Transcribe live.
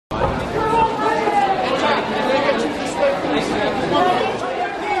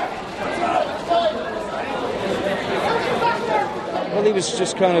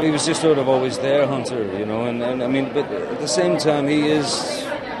was just sort of always there, Hunter, you know, and I mean, but at the same time,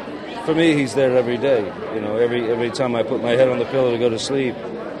 for me, he's there every day, you know, every time I put my head on the pillow to go to sleep,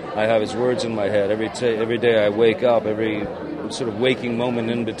 I have his words in my head. Every day I wake up, every sort of waking moment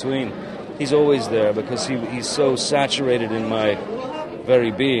in between, he's always there because he's so saturated in my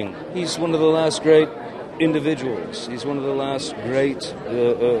very being. He's one of the last great individuals. He's one of the last great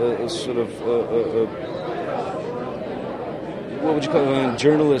what would you call them,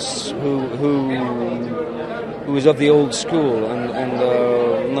 journalists who is of the old school, and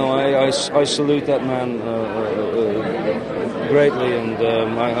no, I salute that man greatly, and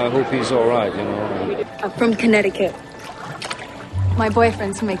I hope he's all right, you know. I'm from Connecticut. My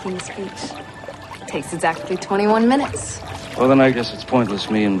boyfriend's making a speech. It takes exactly 21 minutes. Well, then I guess it's pointless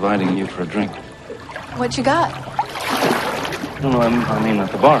me inviting you for a drink. What you got? No, I mean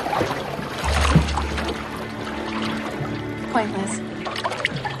at the bar. Pointless.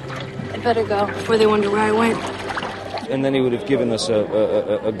 I'd better go before they wonder where I went. And then he would have given us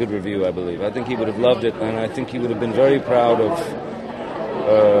a good review, I believe. I think he would have loved it, and I think he would have been very proud of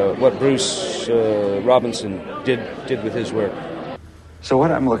what Bruce Robinson did with his work. So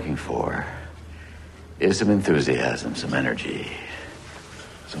what I'm looking for is some enthusiasm, some energy,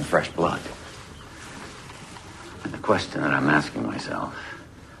 some fresh blood. And the question that I'm asking myself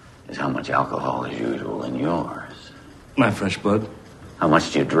is how much alcohol is usual in yours? My fresh blood? How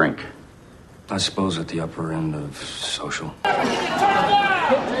much do you drink? I suppose at the upper end of social.